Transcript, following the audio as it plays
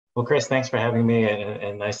Well, Chris, thanks for having me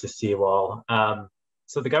and nice to see you all.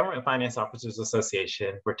 So the Government Finance Officers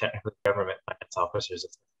Association, we're technically Government Finance Officers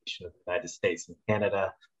Association of the United States and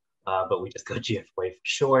Canada, but we just go GFOA for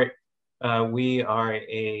short. We are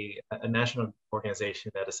a national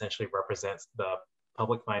organization that essentially represents the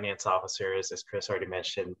public finance officers, as Chris already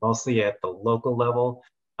mentioned, mostly at the local level,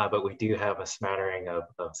 but we do have a smattering of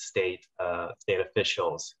state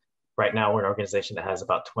officials. Right now, we're an organization that has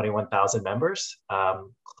about 21,000 members.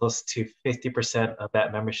 Close to 50% of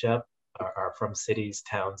that membership are from cities,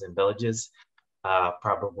 towns, and villages.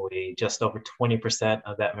 Probably just over 20%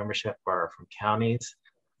 of that membership are from counties.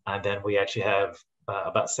 And then we actually have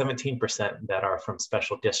about 17% that are from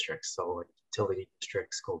special districts, so like utility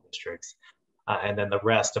districts, school districts. And then the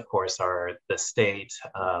rest, of course, are the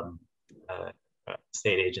uh,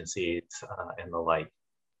 state agencies and the like.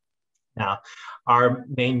 Now, our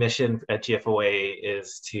main mission at GFOA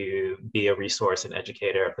is to be a resource and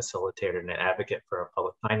educator, a facilitator, and an advocate for our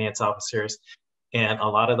public finance officers. And a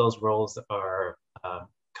lot of those roles are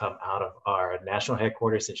come out of our national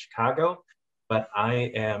headquarters in Chicago, but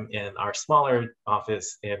I am in our smaller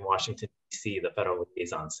office in Washington, D.C., the Federal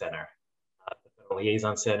Liaison Center. The Federal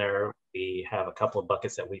Liaison Center, we have a couple of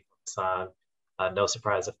buckets that we focus on. No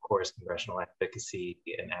surprise, of course, congressional advocacy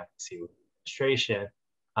and advocacy administration.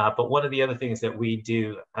 But one of the other things that we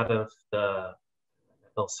do out of the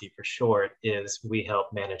FLC for short is we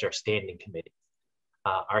help manage our standing committees.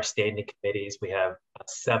 Our standing committees, we have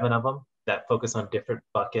 7 of them that focus on different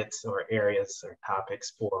buckets or areas or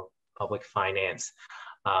topics for public finance.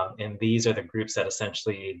 And these are the groups that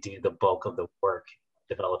essentially do the bulk of the work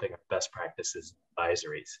developing our best practices and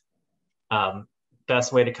advisories.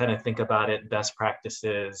 Best way to kind of think about it, best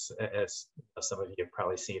practices, as some of you have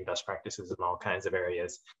probably seen best practices in all kinds of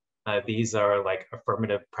areas. These are like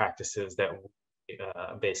affirmative practices that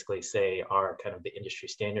basically say are kind of the industry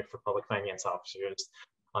standard for public finance officers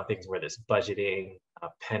on things where there's budgeting,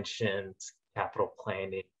 pensions, capital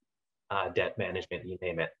planning, debt management, you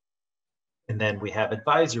name it. And then we have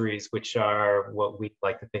advisories, which are what we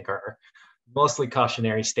like to think are mostly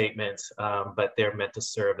cautionary statements, but they're meant to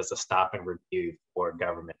serve as a stop and review for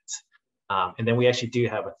governments. And then we actually do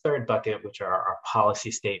have a third bucket, which are our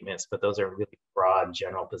policy statements, but those are really broad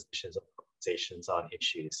general positions of organizations on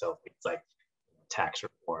issues. So things like tax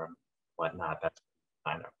reform, whatnot, that's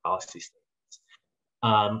behind our policy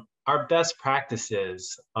statements. Our best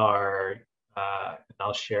practices are, and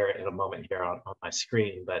I'll share it in a moment here on my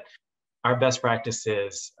screen, but our best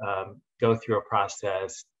practices go through a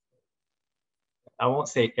process. I won't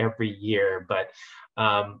say every year, but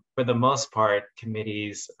for the most part,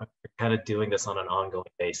 committees are kind of doing this on an ongoing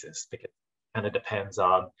basis because it kind of depends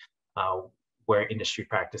on where industry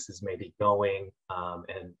practices may be going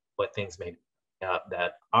and what things may be up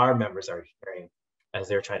that our members are hearing as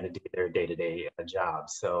they're trying to do their day-to-day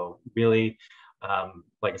jobs. So really,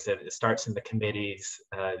 like I said, it starts in the committees.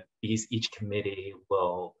 Each committee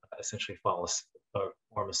will essentially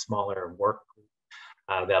form a smaller work group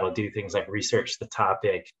that'll do things like research the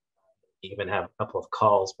topic, even have a couple of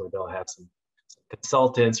calls where they'll have some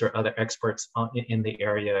consultants or other experts in the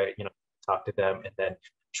area, talk to them and then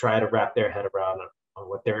try to wrap their head around on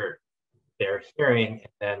what they're hearing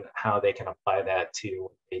and then how they can apply that to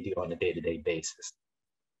what they do on a day-to-day basis.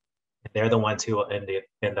 And they're the ones who will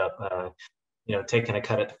end up taking a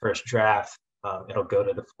cut at the first draft. It'll go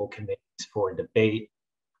to the full committees for debate.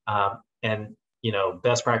 And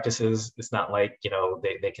best practices, it's not like,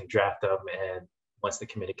 they can draft them and once the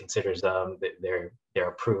committee considers them, they're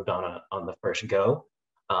approved on the first go.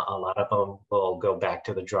 A lot of them will go back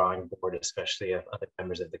to the drawing board, especially if other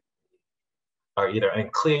members of the committee are either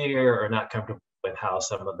unclear or not comfortable with how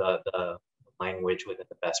some of the language within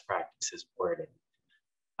the best practices worded.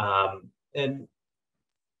 And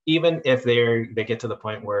even if they get to the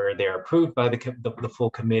point where they're approved by the full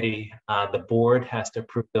committee, the board has to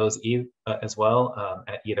approve those as well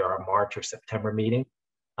at either our March or September meeting.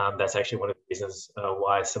 That's actually one of the reasons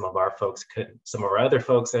why some of our other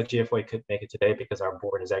folks at GFOA couldn't make it today, because our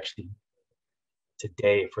board is actually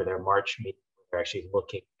today for their March meeting. They're actually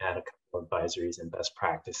looking at a couple of advisories and best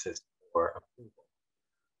practices for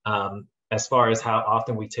approval. As far as how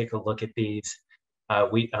often we take a look at these,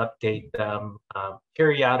 we update them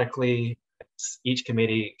periodically. Each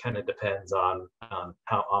committee kind of depends on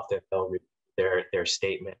how often they'll read their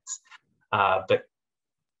statements. But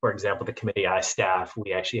for example, the committee I staff,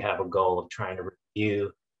 we actually have a goal of trying to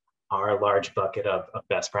review our large bucket of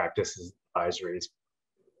best practices advisories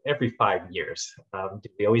every 5 years. Do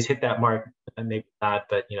we always hit that mark? Maybe not,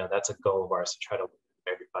 but that's a goal of ours to try to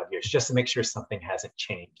every 5 years just to make sure something hasn't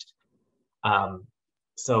changed.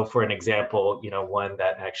 So for an example, one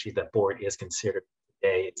that actually the board is considered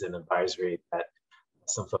today is an advisory that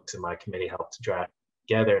some folks in my committee helped draft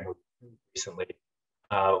together and recently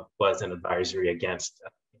was an advisory against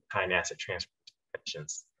kind asset transfer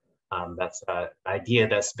pensions. That's an idea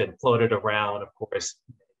that's been floated around. Of course,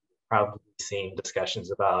 probably seen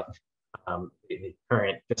discussions about the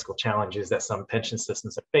current fiscal challenges that some pension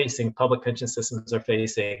systems are facing, public pension systems are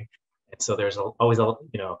facing. And so there's always a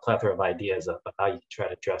plethora of ideas of how you can try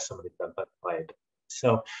to address some of these liabilities.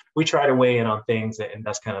 So we try to weigh in on things, and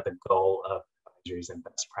that's kind of the goal of advisories and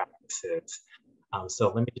best practices. So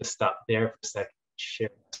let me just stop there for a second, share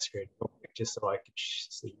my screen real quick, just so I can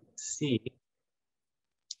so you can see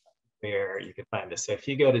where you can find this. So if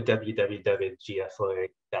you go to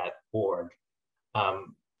www.gfoa.org,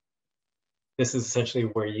 this is essentially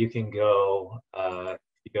where you can go. If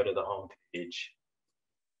you go to the home page,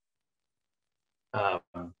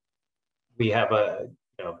 we have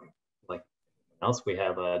like else, we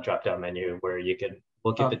have a drop-down menu where you can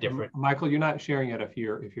look at the different. Michael, you're not sharing it if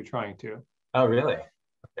you're trying to. Oh, really?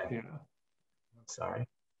 Okay. Yeah. Sorry.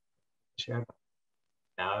 Share.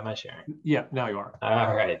 Now am I sharing? Yeah, now you are.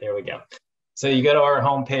 All right, there we go. So you go to our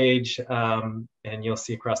homepage, and you'll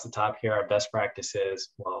see across the top here our best practices.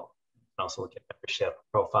 Well, you can also look at membership,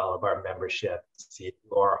 profile of our membership, see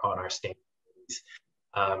who are on our standing committees.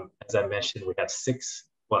 As I mentioned, we have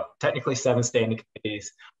technically 7 standing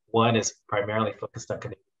committees. One is primarily focused on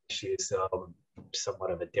community issues, so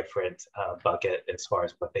somewhat of a different bucket as far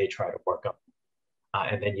as what they try to work on.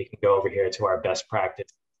 And then you can go over here to our best practice.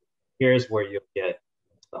 Here's where you'll get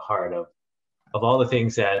to the heart of all the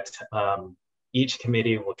things that each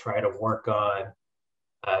committee will try to work on.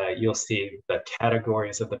 You'll see the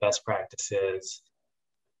categories of the best practices,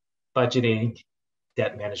 budgeting,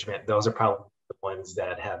 debt management. Those are probably the ones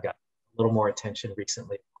that have got a little more attention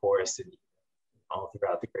recently, of course, and all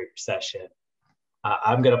throughout the Great Recession.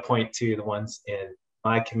 I'm going to point to the ones in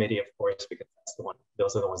my committee, of course, because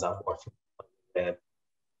those are the ones I'm more familiar with.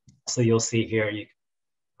 So you'll see here,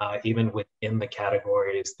 even within the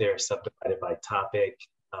categories, they're subdivided by topic.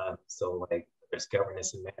 So like there's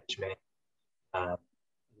governance and management.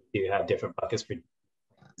 We do have different buckets for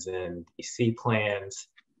and DC plans.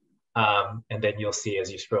 And then you'll see as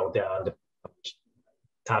you scroll down the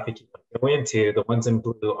topic you want to go into, the ones in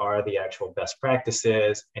blue are the actual best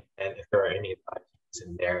practices. And if there are any advisories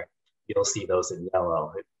in there, you'll see those in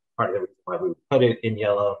yellow. Part of the reason why we put it in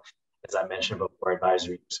yellow, as I mentioned before,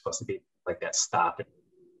 advisory is supposed to be like that stop and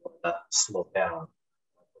slow down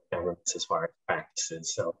governments as far as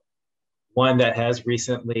practices. So one that has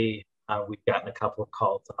recently, we've gotten a couple of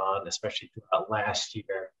calls on, especially throughout last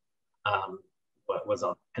year, what was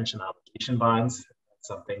on pension obligation bonds. That's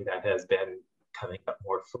something that has been coming up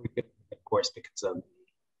more frequently, of course, because of the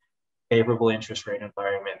favorable interest rate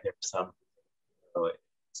environment. There's some,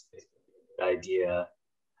 it's a good idea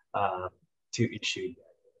to issue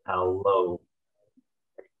how low,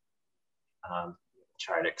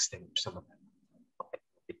 try to extinguish some of that.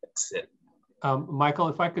 That's it. Michael,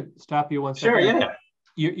 if I could stop you one second. Sure, yeah.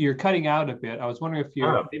 You're cutting out a bit. I was wondering if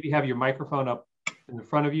you maybe have your microphone up in the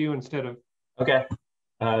front of you instead of. Okay.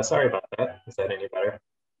 Sorry about that. Is that any better?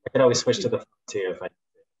 I could always switch to the phone too if I.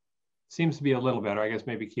 Seems to be a little better. I guess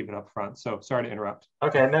maybe keep it up front. So sorry to interrupt.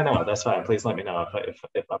 Okay, no, that's fine. Please let me know if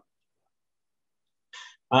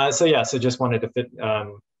I'm. So just wanted to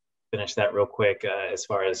finish that real quick. As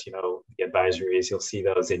far as the advisories, you'll see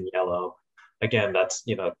those in yellow. Again, that's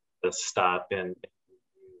the stop and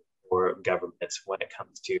for governments when it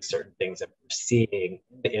comes to certain things that we're seeing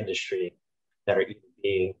in the industry that are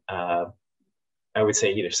being, I would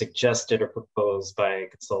say, either suggested or proposed by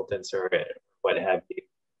consultants or what have you.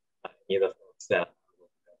 Any of the folks that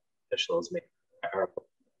officials make or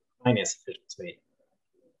finance officials make.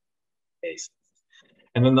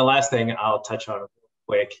 And then the last thing I'll touch on real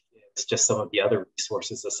quick is just some of the other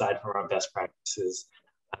resources aside from our best practices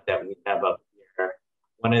that we have up here.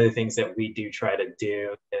 One of the things that we do try to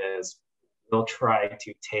do is we'll try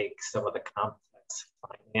to take some of the complex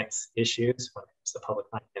finance issues when it comes to public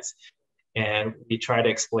finance, and we try to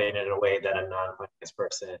explain it in a way that a non-finance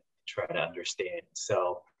person can try to understand.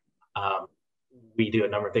 So we do a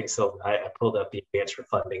number of things. So I pulled up the advance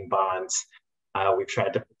refunding bonds. We've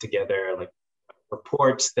tried to put together like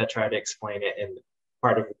reports that try to explain it. And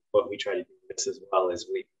part of what we try to do this as well is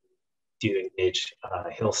we do engage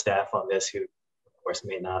Hill staff on this who, of course,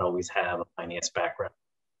 may not always have a finance background.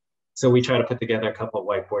 So we try to put together a couple of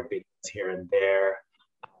whiteboard videos here and there,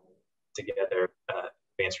 together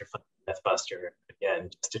advanced refunding Mythbuster, again,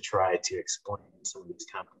 just to try to explain some of these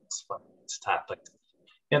complex finance topics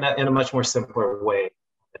in a much more simpler way.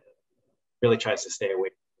 It really tries to stay away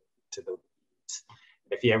to the weeds.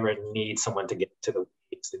 If you ever need someone to get to the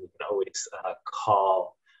weeds, then you can always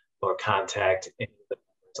call or contact any of the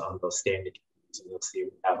members on those standing committees. And you'll see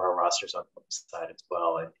we have our rosters on the website as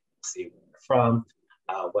well, and you'll see where they're from,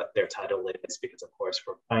 what their title is, because of course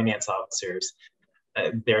for finance officers,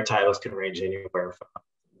 their titles can range anywhere from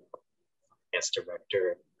finance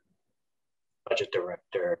director, budget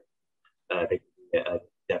director, they can be a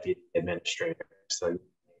deputy administrator. So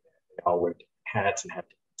they all wear hats and have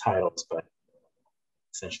different titles, but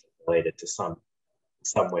essentially related to some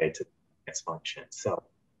way to its function. So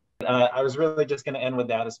I was really just going to end with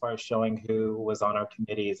that as far as showing who was on our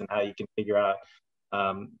committees and how you can figure out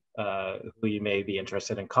who you may be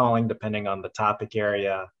interested in calling, depending on the topic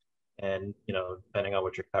area, and depending on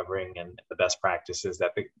what you're covering and the best practices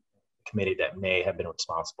that the committee that may have been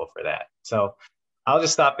responsible for that. So I'll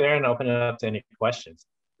just stop there and open it up to any questions.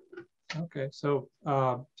 Okay, so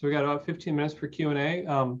we got about 15 minutes for Q&A.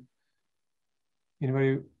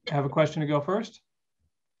 Anybody have a question to go first?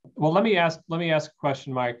 Well, let me ask a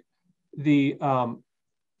question, Mike. The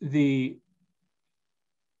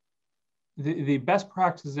best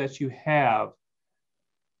practices that you have,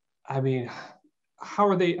 I mean, how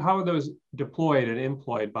are those deployed and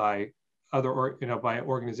employed by other by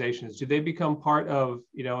organizations? Do they become part of,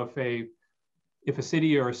 if a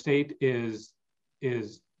city or a state is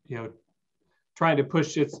trying to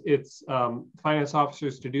push its finance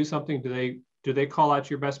officers to do something, do they call out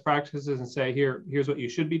your best practices and say, here's what you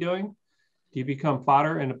should be doing? Do you become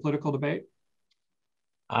fodder in a political debate?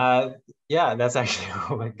 Yeah, that's actually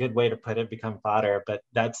a good way to put it, become fodder. But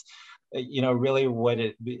that's, really what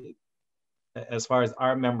as far as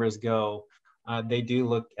our members go, they do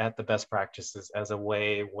look at the best practices as a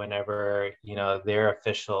way whenever, their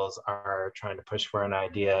officials are trying to push for an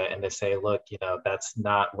idea and they say, look, that's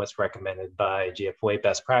not what's recommended by GFOA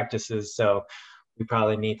best practices. So we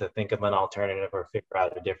probably need to think of an alternative or figure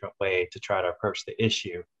out a different way to try to approach the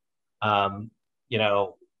issue.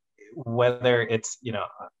 Whether it's,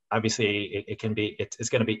 obviously it's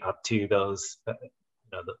going to be up to those,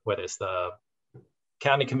 whether it's the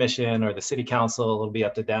county commission or the city council, it'll be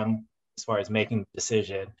up to them as far as making the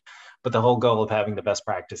decision. But the whole goal of having the best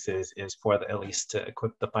practices is for at least to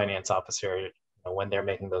equip the finance officer when they're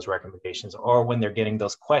making those recommendations, or when they're getting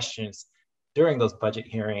those questions during those budget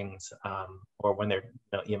hearings, or when they're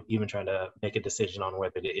even trying to make a decision on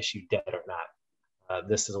whether to issue debt or not.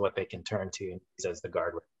 This is what they can turn to and use as the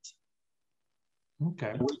guardrails.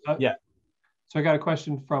 Okay. Yeah. So I got a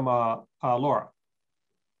question from Laura.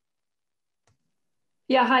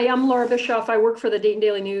 Yeah, hi, I'm Laura Bischoff. I work for the Dayton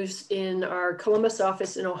Daily News in our Columbus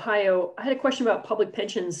office in Ohio. I had a question about public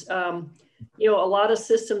pensions. A lot of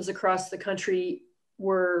systems across the country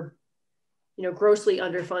were, grossly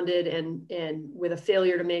underfunded and with a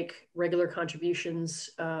failure to make regular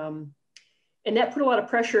contributions. And that put a lot of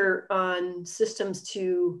pressure on systems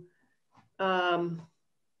to kind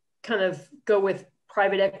of go with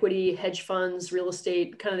private equity, hedge funds, real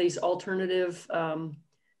estate, kind of these alternative,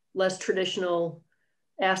 less traditional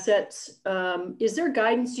assets. Is there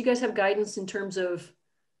guidance? Do you guys have guidance in terms of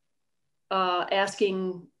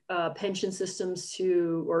asking pension systems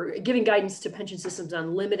or giving guidance to pension systems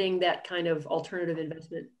on limiting that kind of alternative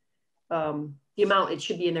investment, the amount it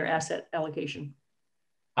should be in their asset allocation?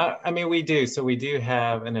 We do. So we do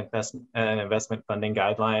have an investment funding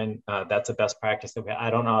guideline. That's a best practice that I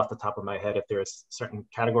don't know off the top of my head if there's certain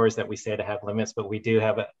categories that we say to have limits, but we do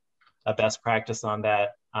have a best practice on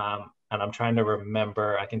that. And I'm trying to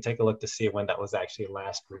remember, I can take a look to see when that was actually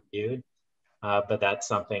last reviewed. But that's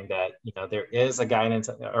something that, there is a guidance,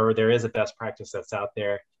 or there is a best practice that's out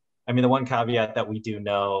there. The one caveat that we do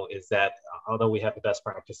know is that although we have the best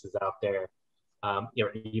practices out there,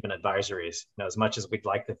 even advisories, as much as we'd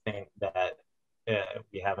like to think that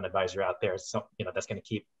we have an advisor out there, so, that's going to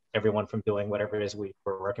keep everyone from doing whatever it is we're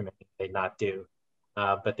recommending they not do.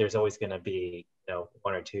 But there's always going to be,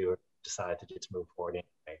 one or two decide to just move forward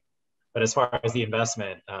anyway. But as far as the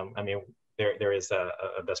investment, there is a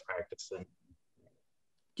best practice.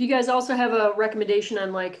 Do you guys also have a recommendation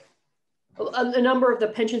on, like, a number of the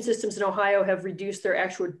pension systems in Ohio have reduced their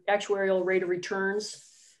actuarial rate of returns,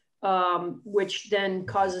 which then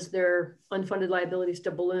causes their unfunded liabilities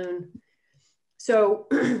to balloon. So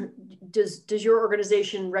does your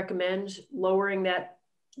organization recommend lowering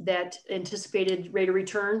that anticipated rate of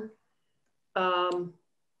return?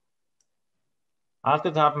 Off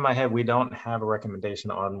the top of my head, we don't have a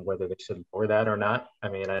recommendation on whether they should lower that or not. I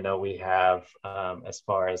know we have, as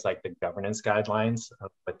far as like the governance guidelines,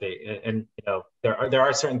 but there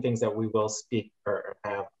are certain things that we will speak or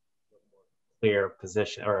have a clear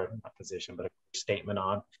position, or not position, but a statement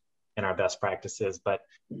on. in our best practices. But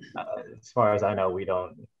as far as I know, we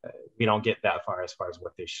don't get that far as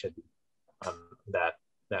what they should be on that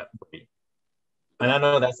rate. And I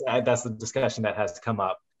know that's the discussion that has come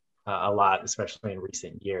up a lot, especially in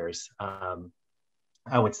recent years.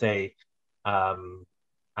 I would say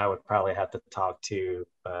I would probably have to talk to,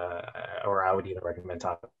 or I would even recommend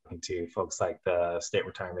talking to folks like the state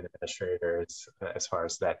retirement administrators as far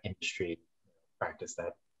as that industry practice.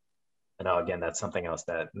 That I know, again, that's something else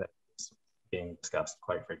that's being discussed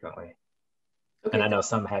quite frequently. Okay. And I know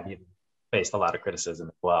some have even faced a lot of criticism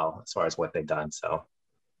as well as far as what they've done. So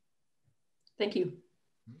thank you.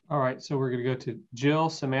 All right, so we're going to go to Jill,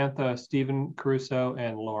 Samantha, Stephen, Caruso,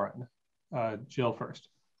 and Lauren. Jill first.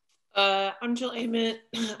 I'm Jill Ament.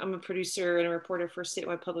 I'm a producer and a reporter for a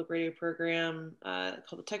statewide public radio program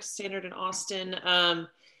called the Texas Standard in Austin.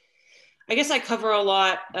 I guess I cover a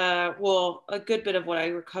lot, well, a good bit of what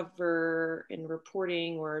I cover in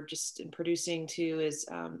reporting or just in producing too is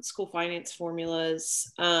school finance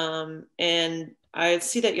formulas. And I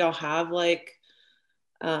see that y'all have like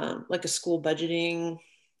a school budgeting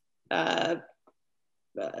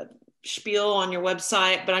spiel on your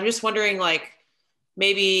website, but I'm just wondering, like,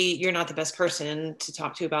 maybe you're not the best person to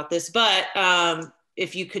talk to about this, but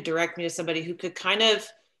if you could direct me to somebody who could kind of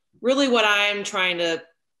really what I'm trying to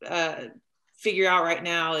figure out right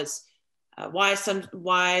now is why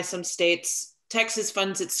some states, Texas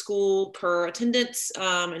funds its school per attendance,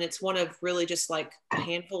 and it's one of really just like a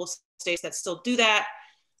handful of states that still do that,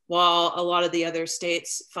 while a lot of the other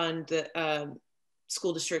states fund the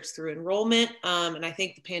school districts through enrollment. And I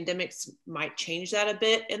think the pandemics might change that a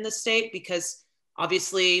bit in the state, because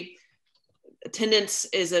obviously attendance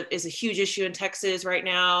is a huge issue in Texas right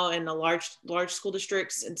now in the large school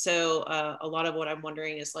districts. And so a lot of what I'm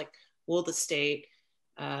wondering is, like, will the state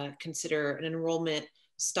consider an enrollment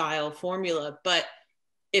style formula? But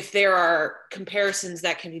if there are comparisons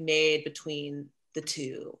that can be made between the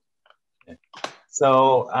two.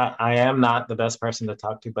 So I am not the best person to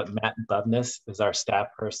talk to, but Matt Bubness is our staff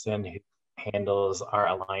person who handles our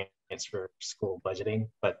Alliance for School Budgeting.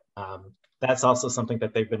 But that's also something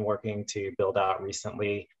that they've been working to build out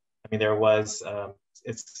recently. I mean, there was,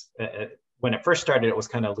 when it first started, it was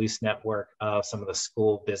kind of a loose network of some of the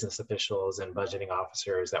school business officials and budgeting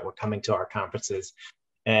officers that were coming to our conferences.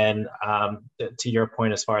 And to your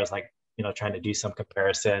point, as far as, like, trying to do some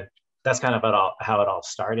comparison, that's kind of how it all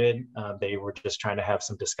started. They were just trying to have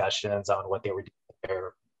some discussions on what they were doing in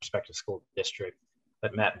their respective school district.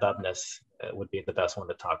 But Matt Bubness would be the best one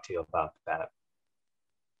to talk to about that.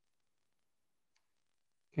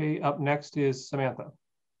 Okay, up next is Samantha.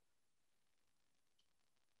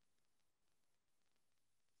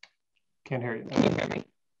 Can't hear you. Can you hear me?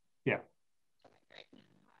 Yeah.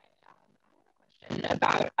 Question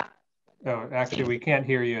about. Oh, actually, we can't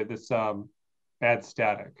hear you. This bad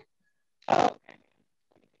static. Oh, okay.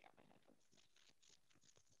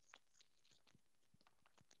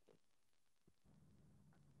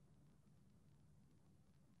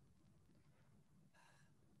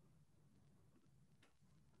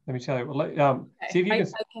 Let me tell you. See if you can.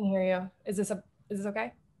 I can hear you. Is this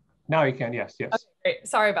okay? Now you can. Yes. Yes. Okay, great.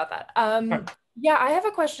 Sorry about that. Right. Yeah, I have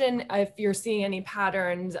a question. If you're seeing any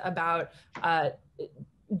patterns about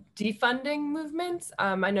defunding movements.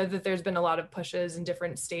 I know that there's been a lot of pushes in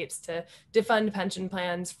different states to defund pension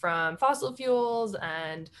plans from fossil fuels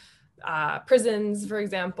and prisons, for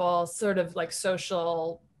example, sort of like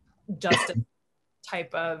social justice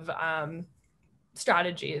type of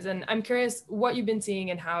strategies. And I'm curious what you've been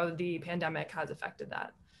seeing and how the pandemic has affected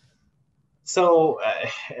that. So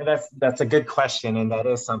that's a good question. And that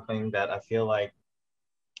is something that I feel like,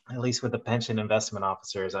 at least with the pension investment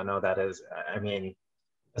officers, I know that is, I mean,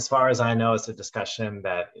 as far as I know, it's a discussion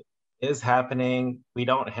that is happening. We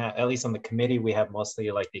don't have, at least on the committee, we have mostly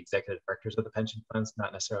like the executive directors of the pension funds,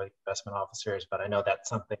 not necessarily investment officers, but I know that's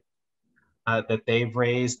something that they've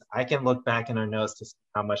raised. I can look back in our notes to see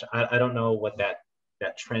how much, I don't know what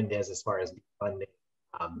that trend is as far as funding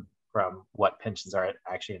from what pensions are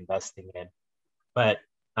actually investing in. But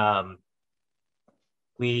I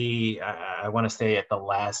want to say at the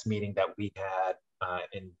last meeting that we had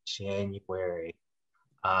in January,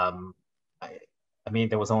 I mean,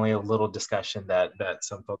 there was only a little discussion that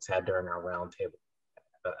some folks had during our roundtable.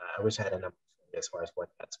 But I wish I had a number as far as what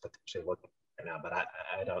that's potentially looking right now, but I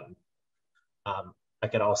don't.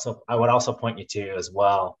 I would also point you to as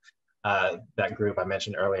well that group I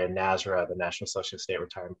mentioned earlier, NASRA, the National Social State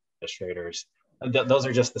Retirement Administrators. Those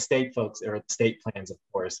are just the state folks or state plans, of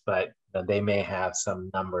course, but they may have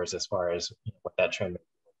some numbers as far as what that trend may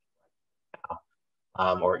be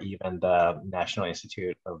now, or even the National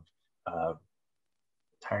Institute of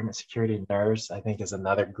retirement security. NERS, I think, is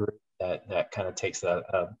another group that kind of takes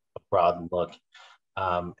a broad look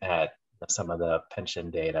at some of the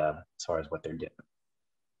pension data as far as what they're doing.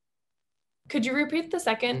 Could you repeat the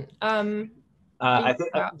second? I think,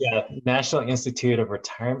 yeah, National Institute of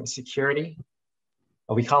Retirement Security.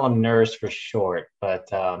 We call them NERS for short, but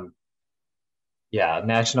yeah,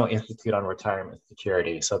 National Institute on Retirement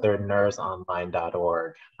Security. So they're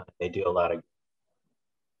nersonline.org. They do a lot of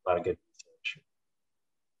good research.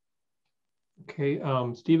 Okay,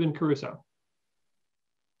 Stephen Caruso.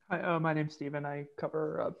 Hi, my name's Stephen. I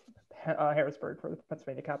cover Harrisburg for the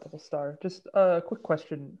Pennsylvania Capital Star. Just a quick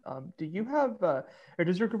question. Do you have, or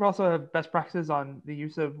does your group also have best practices on the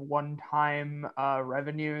use of one-time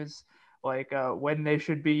revenues, like when they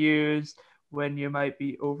should be used, when you might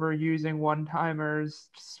be overusing one-timers?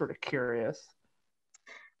 Just sort of curious.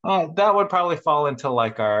 That would probably fall into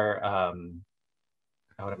like our,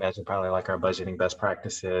 I would imagine probably like our budgeting best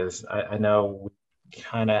practices. I know we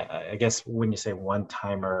kind of, I guess when you say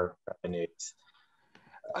one-timer revenues,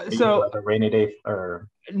 so like a rainy day or?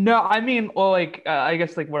 No, I mean, well, like, I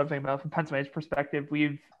guess like what I'm thinking about from Pennsylvania's perspective,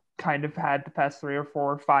 we've kind of had the past 3 or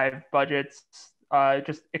 4 or 5 budgets,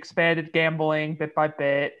 just expanded gambling bit by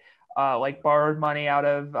bit, like borrowed money out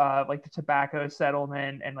of like the tobacco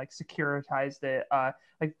settlement and like securitized it,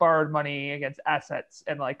 like borrowed money against assets,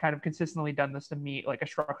 and like kind of consistently done this to meet like a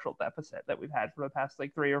structural deficit that we've had for the past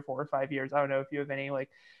like 3 or 4 or 5 years. I don't know if you have any, like,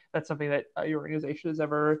 that's something that your organization has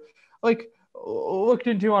ever like looked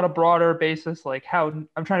into on a broader basis, like how,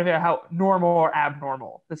 I'm trying to figure out how normal or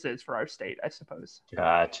abnormal this is for our state, I suppose.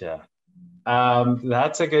 Gotcha.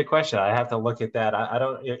 That's a good question. I have to look at that. I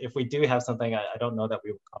don't, if we do have something, I don't know that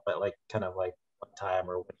we would call it like kind of like one time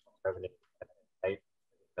or revenue, right?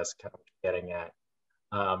 That's kind of what you're getting at.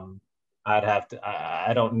 I'd have to,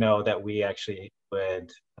 I don't know that we actually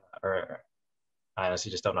would, or I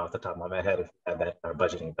honestly just don't know off the top of my head if we have that in our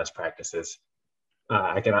budgeting best practices.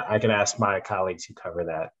 I can ask my colleagues who cover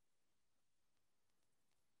that.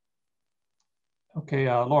 Okay,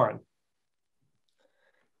 Lauren.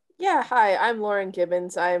 Yeah, hi, I'm Lauren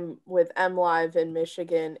Gibbons. I'm with MLive in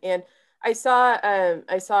Michigan, and I saw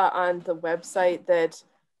on the website that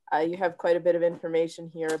you have quite a bit of information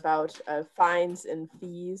here about fines and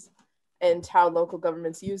fees and how local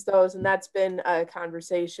governments use those, and that's been a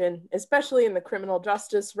conversation, especially in the criminal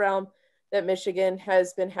justice realm, that Michigan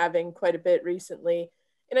has been having quite a bit recently.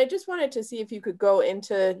 And I just wanted to see if you could go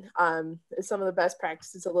into some of the best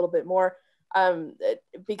practices a little bit more,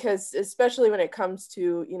 because especially when it comes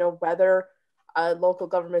to, you know, whether local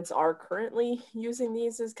governments are currently using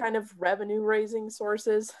these as kind of revenue raising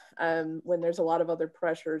sources, when there's a lot of other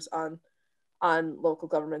pressures on local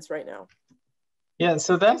governments right now. Yeah,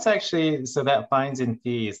 so that's actually, so that fines and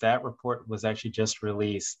fees, that report was actually just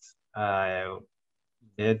released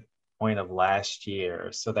midpoint of last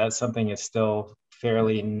year. So that's something that's still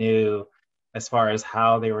fairly new as far as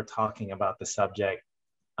how they were talking about the subject.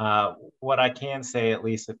 What I can say, at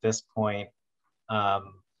least at this point,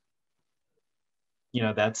 you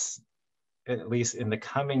know, that's at least in the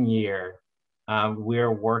coming year,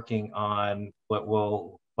 we're working on what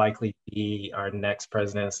will likely be our next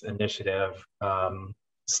president's initiative,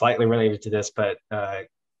 slightly related to this, but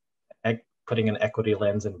putting an equity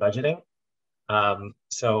lens in budgeting.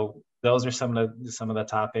 So those are some of the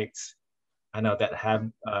topics I know that have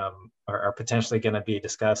are potentially going to be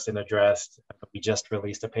discussed and addressed. We just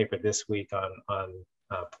released a paper this week on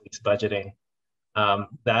police budgeting.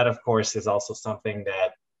 That, of course, is also something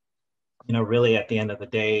that, you know, really at the end of the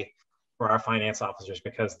day, for our finance officers,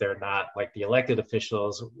 because they're not like the elected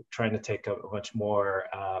officials, trying to take a much more,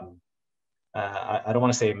 I don't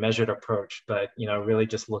want to say measured approach, but, you know, really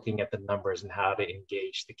just looking at the numbers and how to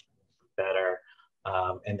engage the community better,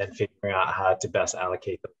 and then figuring out how to best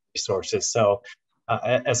allocate the resources. So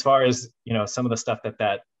as far as, you know, some of the stuff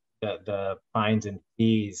that the fines and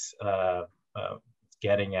fees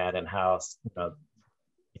getting at, and how, you know,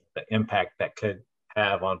 the impact that could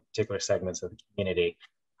have on particular segments of the community,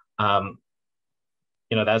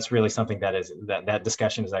 you know, that's really something that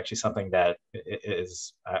discussion is actually something that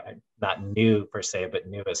is not new per se, but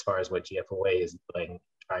new as far as what GFOA is doing,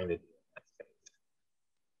 trying to do.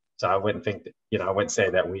 So I wouldn't think that, you know, I wouldn't say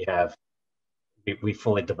that we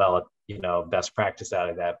fully developed, you know, best practice out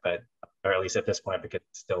of that, but, or at least at this point, because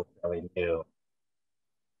it's still fairly new.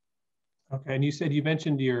 Okay, and you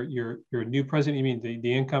mentioned your new president. You mean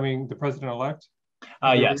the president-elect?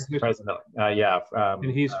 Yes, president. Yeah.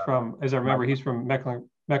 And he's from, as I remember, he's from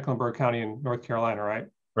Mecklenburg County in North Carolina, right?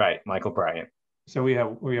 Right, Michael Bryant. So we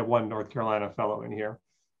have one North Carolina fellow in here,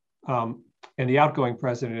 and the outgoing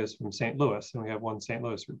president is from St. Louis, and we have one St.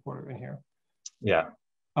 Louis reporter in here. Yeah.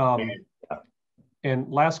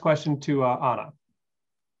 And last question to Anna.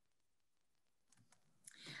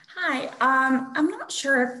 Hi, I'm not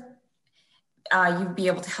sure if you'd be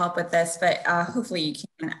able to help with this, but hopefully you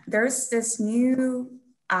can. There's this new,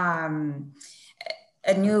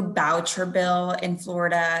 a new voucher bill in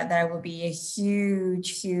Florida that will be a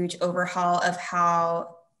huge, huge overhaul of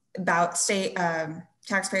how state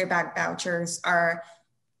taxpayer-backed vouchers are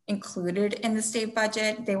included in the state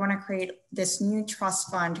budget. They want to create this new trust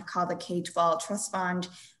fund called the K-12 Trust Fund,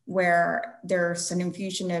 where there's an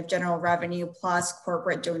infusion of general revenue plus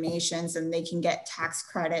corporate donations, and they can get tax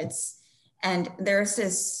credits. And there's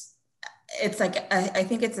this, it's like, I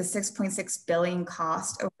think it's a 6.6 billion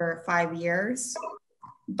cost over 5 years.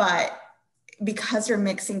 But because you're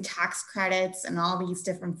mixing tax credits and all these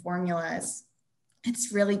different formulas,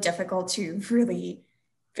 it's really difficult to really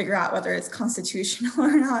figure out whether it's constitutional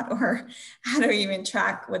or not, or how to even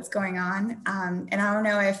track what's going on. And I don't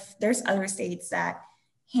know if there's other states that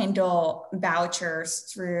handle vouchers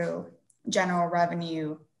through general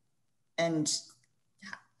revenue, and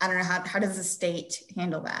I don't know, how does the state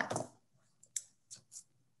handle that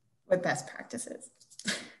with best practices?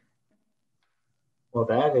 Well,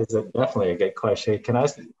 that is definitely a good question. Can I,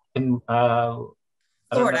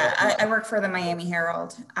 Florida, I work for the Miami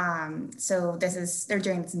Herald. So they're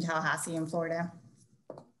doing this in Tallahassee in Florida.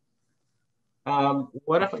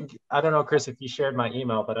 What if, I don't know, Chris, if you shared my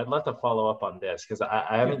email, but I'd love to follow up on this because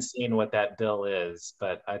I haven't seen what that bill is,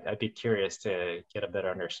 but I'd be curious to get a better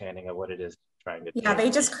understanding of what it is trying to do. Yeah, they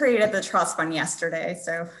just created the trust fund yesterday,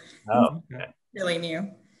 so okay. Really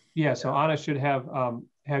new. Yeah, so Anna should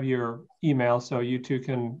have your email, so you two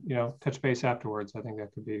can touch base afterwards. I think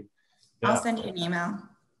that could be. Yeah. I'll send you an email.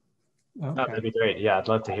 Okay. Oh, that'd be great. Yeah, I'd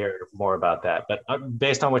love to hear more about that. But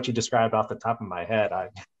based on what you described off the top of my head,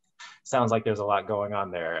 sounds like there's a lot going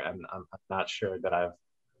on there, and I'm not sure that I've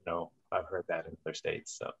heard that in other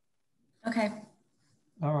states. So. Okay.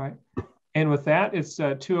 All right. And with that, it's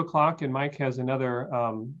 2 o'clock, and Mike has another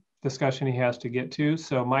discussion he has to get to.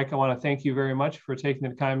 So, Mike, I want to thank you very much for taking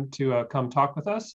the time to come talk with us.